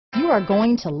are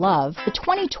going to love the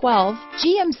 2012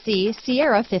 GMC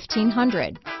Sierra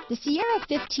 1500. The Sierra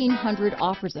 1500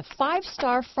 offers a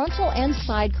 5-star frontal and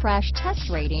side crash test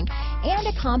rating and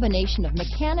a combination of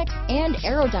mechanics and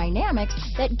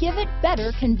aerodynamics that give it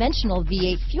better conventional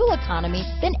V8 fuel economy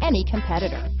than any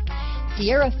competitor.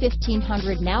 Sierra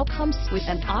 1500 now comes with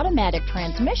an automatic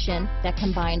transmission that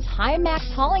combines high max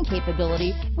hauling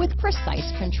capability with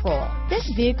precise control.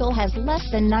 This vehicle has less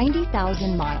than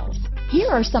 90,000 miles. Here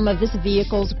are some of this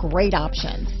vehicle's great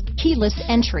options: keyless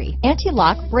entry,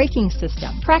 anti-lock braking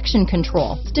system, traction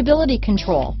control, stability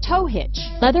control, tow hitch,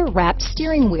 leather-wrapped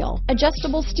steering wheel,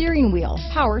 adjustable steering wheel,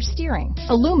 power steering,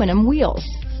 aluminum wheels,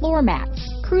 floor mats,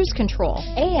 cruise control,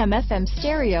 AM/FM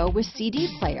stereo with CD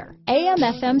player,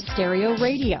 AM/FM stereo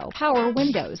radio, power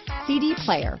windows, CD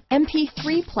player,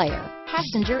 MP3 player,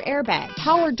 passenger airbag,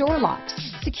 power door locks,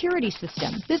 security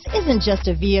system. This isn't just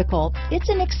a vehicle, it's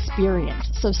an experience.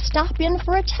 So stop in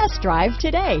for a test drive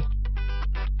today.